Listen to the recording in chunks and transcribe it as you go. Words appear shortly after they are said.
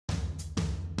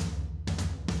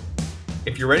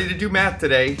If you're ready to do math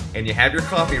today and you have your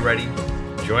coffee ready,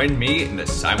 join me in the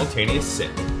simultaneous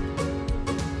sip.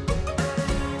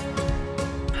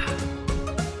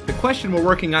 The question we're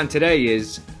working on today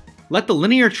is, let the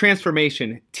linear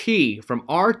transformation t from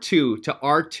R2 to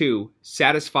R2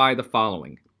 satisfy the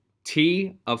following.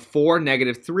 T of 4,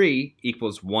 negative 3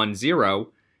 equals 1, 0,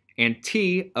 and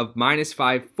t of minus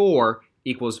 5, 4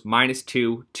 equals minus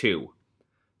 2, 2.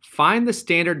 Find the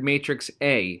standard matrix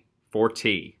A for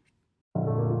t.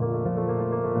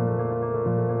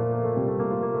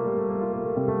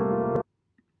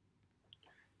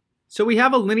 So we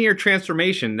have a linear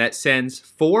transformation that sends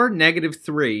 4, negative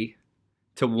 3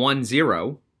 to 1,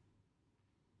 0,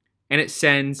 and it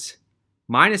sends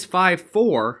minus 5,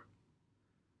 4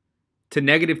 to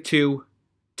negative 2,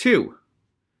 2.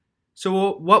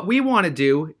 So what we want to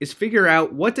do is figure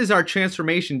out what does our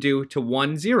transformation do to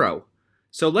 1, 0.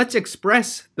 So let's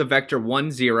express the vector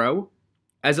 1, 0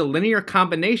 as a linear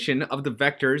combination of the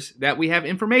vectors that we have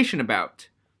information about.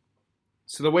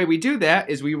 So the way we do that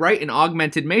is we write an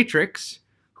augmented matrix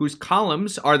whose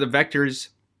columns are the vectors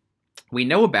we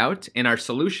know about, and our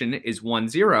solution is 1,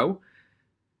 0.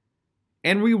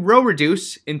 And we row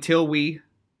reduce until we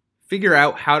figure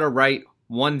out how to write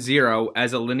 1, 0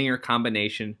 as a linear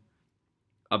combination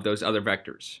of those other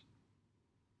vectors.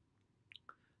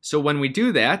 So when we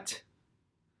do that,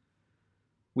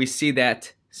 we see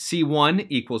that C1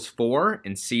 equals 4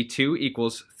 and C2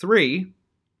 equals 3.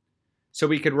 So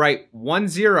we could write 1,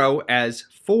 0 as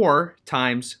 4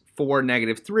 times 4,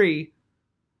 negative 3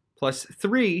 plus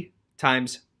 3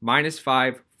 times minus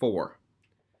 5, 4.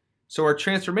 So our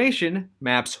transformation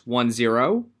maps 1,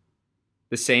 0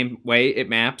 the same way it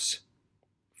maps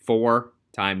 4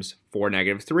 times 4,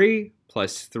 negative 3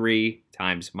 plus 3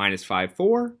 times minus 5,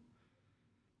 4.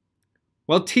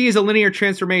 Well, t is a linear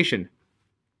transformation,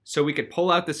 so we could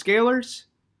pull out the scalars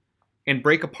and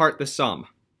break apart the sum.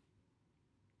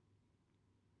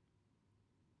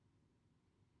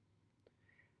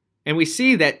 And we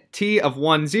see that t of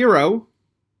 1, 0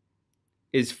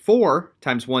 is 4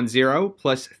 times 1, 0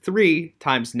 plus 3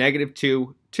 times negative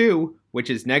 2, 2, which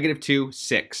is negative 2,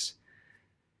 6.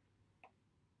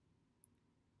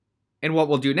 And what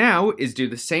we'll do now is do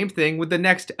the same thing with the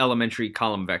next elementary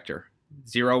column vector,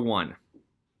 0, 1.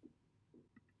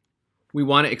 We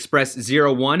want to express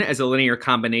 0, 1 as a linear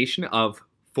combination of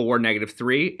 4, negative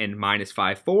 3 and minus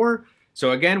 5, 4. So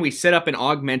again, we set up an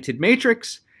augmented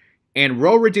matrix and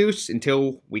row reduce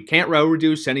until we can't row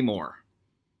reduce anymore.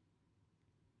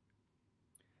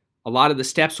 A lot of the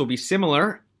steps will be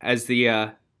similar as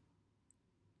the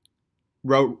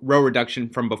row reduction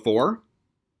from before.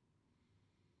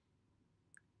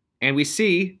 And we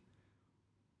see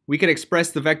we could express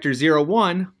the vector 0,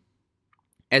 1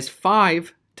 as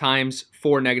 5 times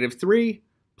 4, negative 3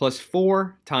 plus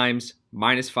 4 times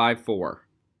minus 5, 4.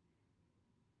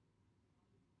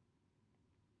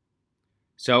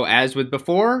 So as with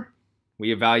before,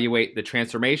 we evaluate the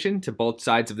transformation to both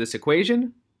sides of this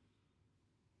equation.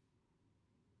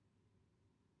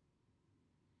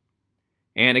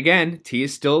 And again, t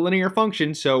is still a linear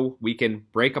function, so we can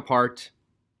break apart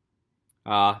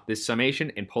this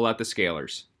summation and pull out the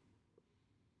scalars.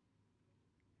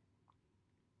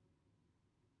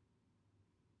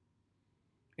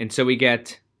 And so we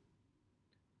get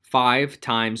 5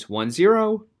 times 1,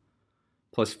 0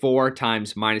 plus 4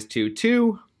 times minus 2,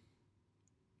 2,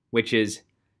 which is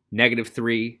negative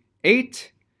 3,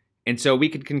 8. And so we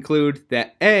could conclude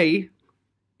that A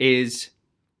is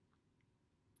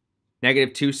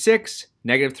negative 2, 6,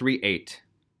 negative 3, 8.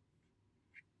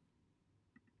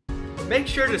 Make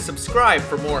sure to subscribe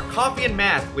for more Coffee and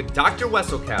Math with Dr.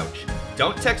 Wesselcouch.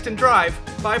 Don't text and drive.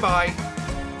 Bye-bye.